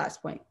 so the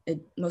last point,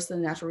 most of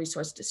the natural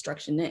resource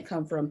destruction didn't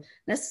come from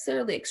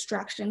necessarily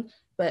extraction,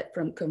 but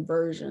from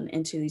conversion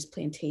into these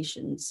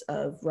plantations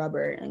of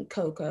rubber and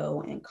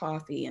cocoa and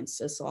coffee and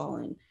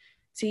sisal and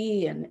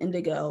tea and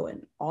indigo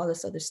and all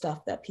this other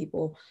stuff that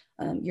people,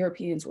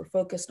 Europeans were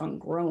focused on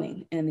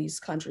growing in these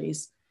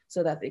countries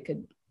so that they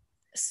could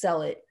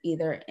sell it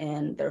either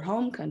in their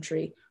home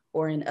country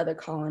or in other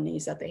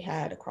colonies that they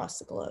had across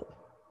the globe.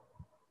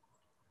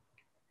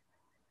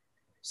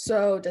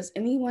 So does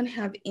anyone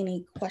have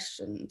any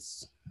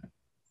questions?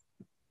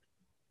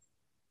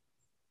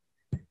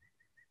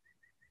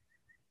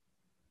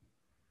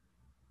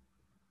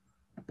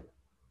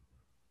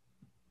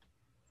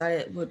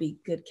 It would be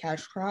good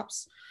cash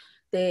crops.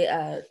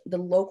 The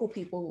local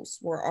peoples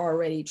were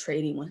already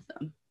trading with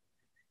them.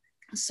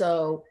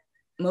 So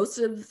most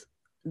of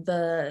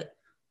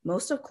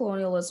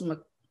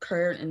colonialism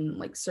occurred in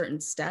like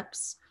certain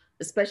steps,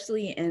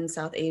 especially in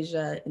South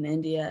Asia and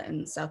India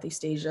and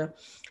Southeast Asia.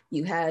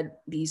 You had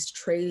these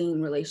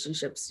trading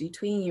relationships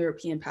between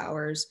European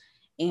powers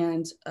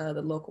and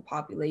the local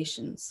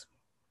populations.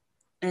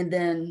 And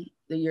then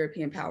the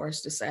European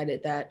powers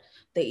decided that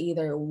they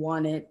either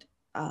wanted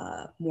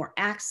more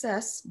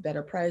access,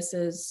 better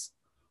prices,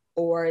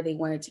 or they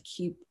wanted to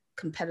keep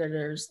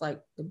competitors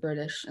like the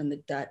British and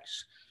the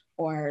Dutch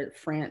or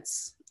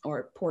France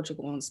or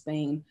Portugal and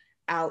Spain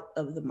out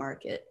of the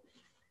market.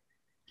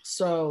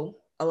 So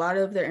a lot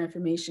of their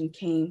information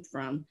came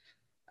from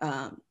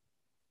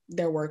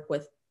their work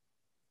with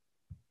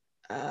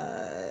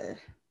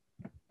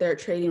their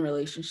trading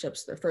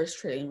relationships, their first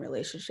trading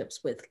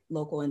relationships with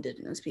local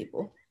indigenous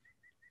people.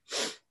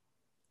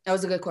 That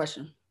was a good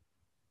question.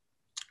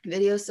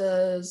 Video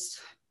says,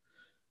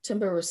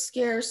 timber was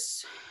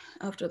scarce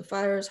after the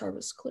fires,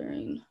 harvest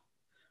clearing.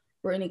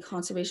 Were any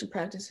conservation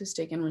practices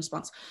taken in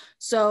response?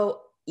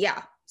 So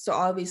yeah, so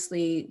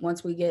obviously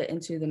once we get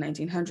into the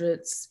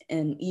 1900s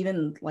and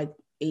even like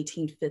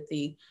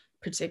 1850,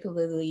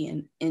 particularly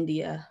in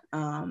India,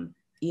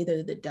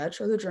 either the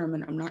Dutch or the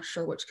German, I'm not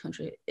sure which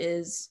country it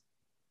is.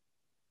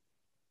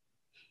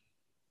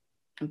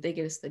 I'm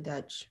thinking it's the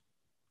Dutch.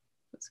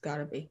 It's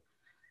gotta be.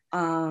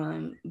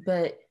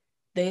 But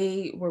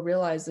they were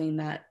realizing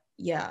that,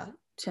 yeah,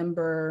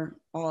 timber,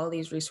 all of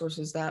these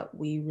resources that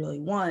we really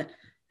want,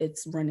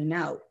 it's running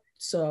out.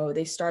 So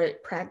they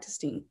started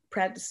practicing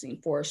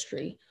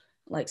forestry,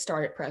 like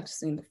started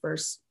practicing the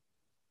first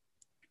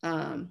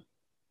kind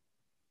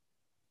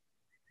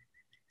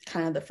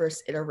of the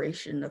first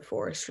iteration of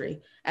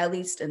forestry, at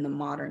least in the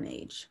modern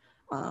age,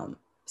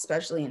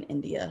 especially in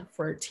India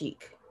for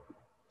teak.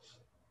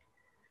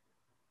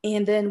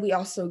 And then we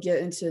also get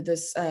into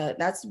this,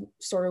 that's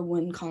sort of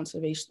when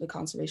the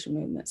conservation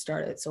movement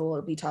started. So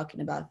we'll be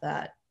talking about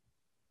that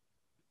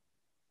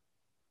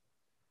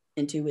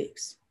in 2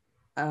 weeks.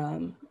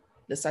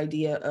 This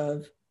idea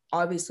of,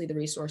 obviously the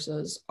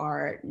resources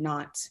are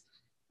not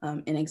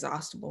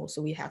inexhaustible.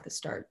 So we have to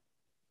start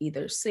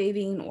either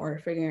saving or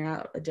figuring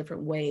out a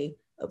different way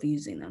of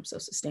using them. So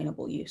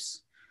sustainable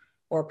use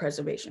or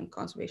preservation,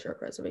 conservation or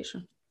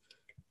preservation.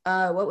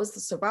 What was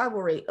the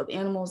survival rate of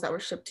animals that were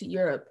shipped to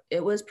Europe?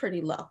 It was pretty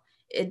low.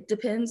 It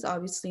depends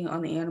obviously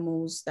on the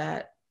animals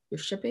that you're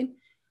shipping,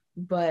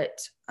 but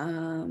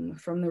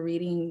from the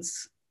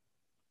readings,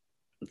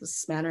 the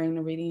smattering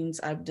of readings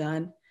I've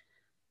done,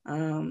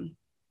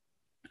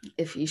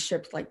 if you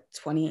shipped like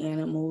 20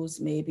 animals,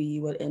 maybe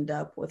you would end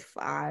up with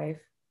 5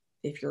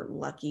 if you're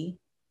lucky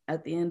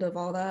at the end of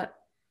all that.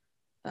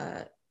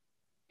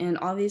 And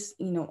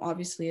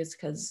obviously it's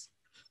because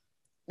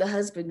the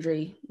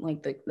husbandry,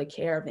 like the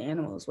care of the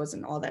animals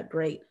wasn't all that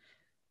great.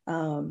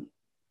 For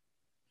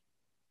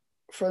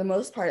the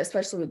most part,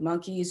 especially with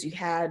monkeys, you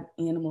had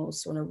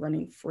animals sort of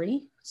running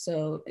free.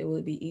 So it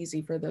would be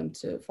easy for them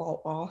to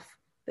fall off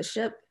the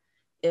ship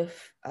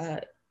if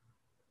it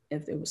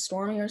was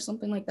storming or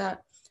something like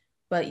that.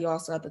 But you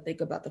also have to think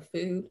about the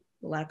food,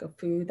 the lack of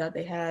food that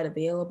they had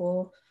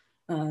available,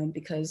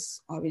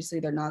 because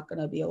obviously they're not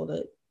going to be able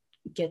to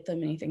get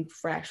them anything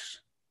fresh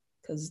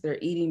because they're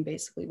eating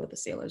basically what the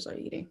sailors are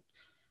eating.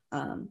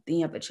 Then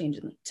you have a change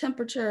in the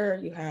temperature,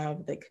 you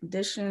have the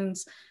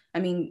conditions. I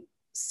mean,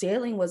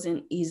 sailing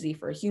wasn't easy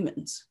for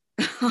humans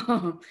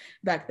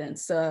back then.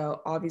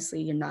 So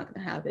obviously you're not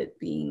going to have it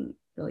being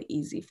really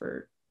easy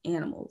for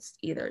animals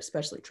either,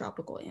 especially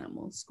tropical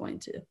animals going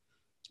to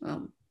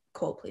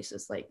cold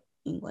places like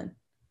England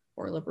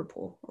or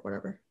Liverpool or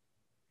whatever.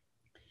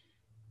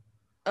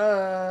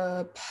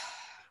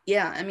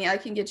 Yeah, I mean, I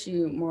can get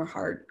you more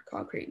hard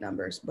concrete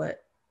numbers,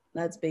 but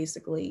that's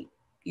basically,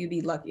 you'd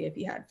be lucky if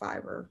you had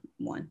 5 or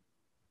 1.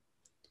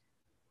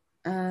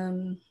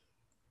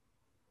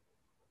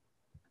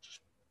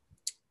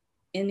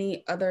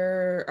 Any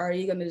other, are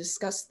you going to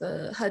discuss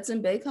the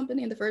Hudson Bay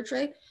Company and the fur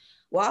trade?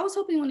 Well, I was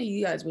hoping one of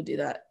you guys would do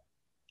that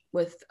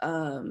with,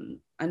 I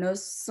know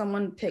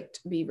someone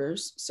picked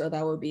beavers, so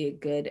that would be a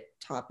good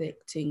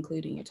topic to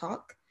include in your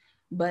talk,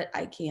 but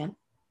I can.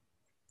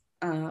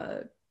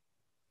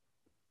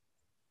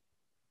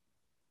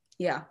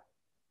 Yeah.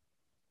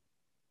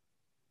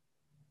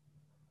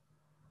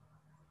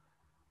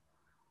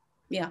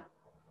 Yeah,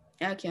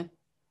 I can.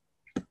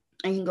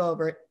 I can go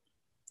over it.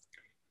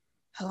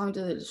 How long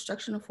did the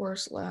destruction of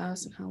forests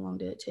last, and how long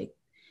did it take?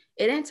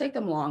 It didn't take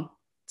them long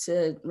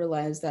to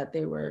realize that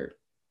they were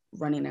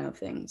running out of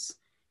things.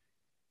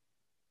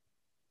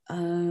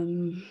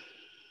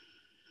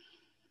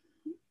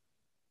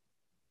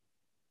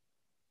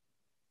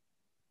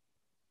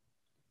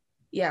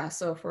 Yeah,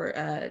 so for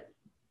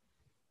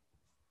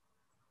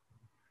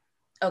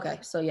okay,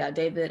 so yeah,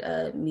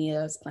 David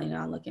Mia is planning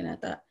on looking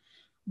at that.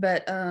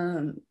 But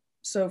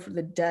so for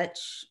the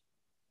Dutch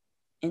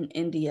in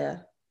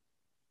India,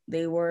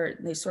 they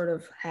sort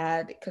of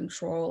had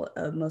control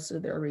of most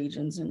of their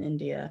regions in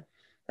India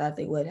that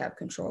they would have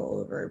control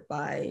over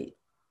by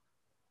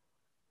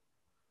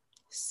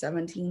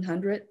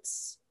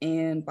 1700s,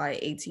 and by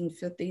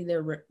 1850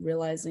 they're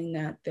realizing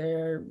that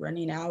they're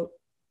running out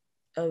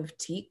of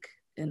teak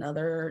and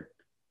other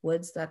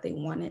woods that they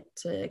wanted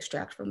to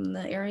extract from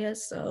the area.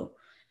 So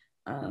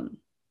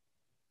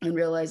and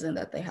realizing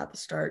that they had to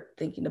start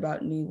thinking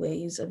about new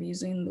ways of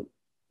using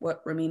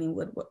what remaining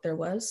wood what there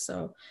was.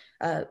 So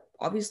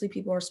obviously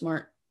people are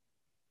smart.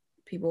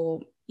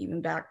 People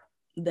even back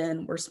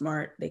then were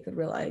smart. They could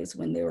realize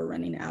when they were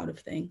running out of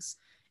things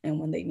and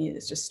when they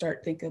needed to just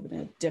start thinking of it in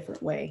a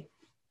different way.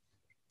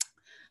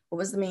 What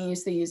was the main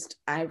use they used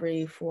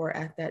ivory for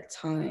at that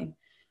time?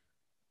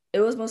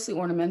 It was mostly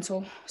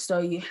ornamental. So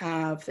you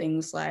have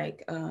things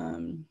like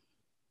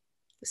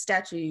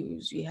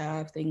statues, you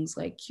have things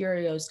like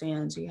curio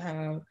stands, you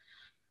have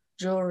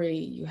jewelry,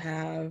 you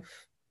have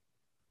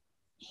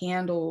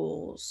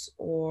handles,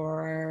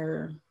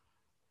 or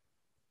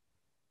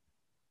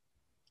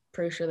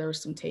pretty sure there were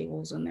some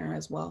tables in there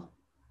as well.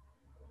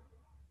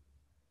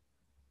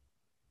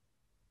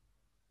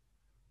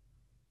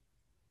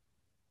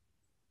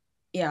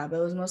 Yeah, but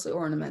it was mostly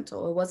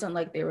ornamental. It wasn't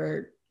like they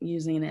were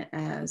using it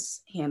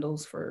as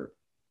handles for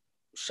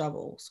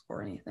shovels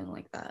or anything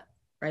like that,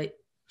 right?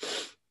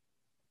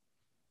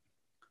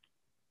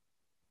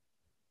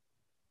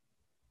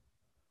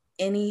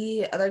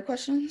 Any other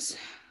questions?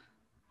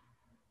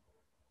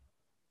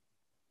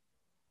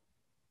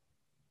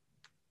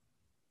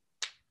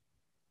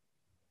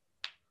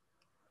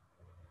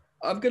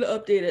 I'm gonna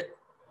update it.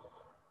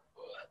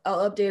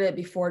 I'll update it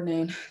before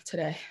noon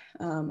today.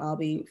 I'll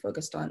be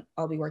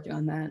working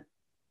on that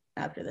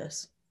after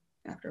this,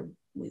 after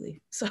we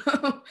leave. So,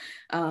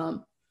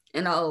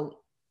 and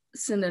I'll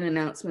send an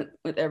announcement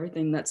with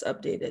everything that's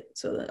updated.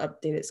 So the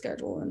updated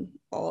schedule and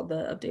all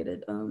the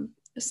updated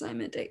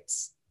assignment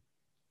dates.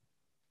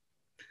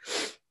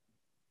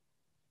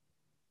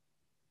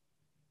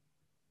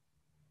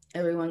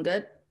 Everyone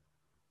good?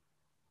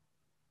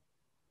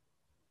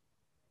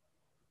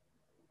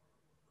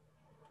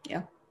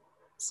 Yeah.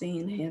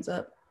 Seeing hands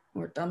up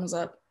or thumbs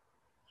up.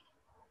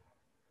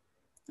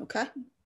 Okay.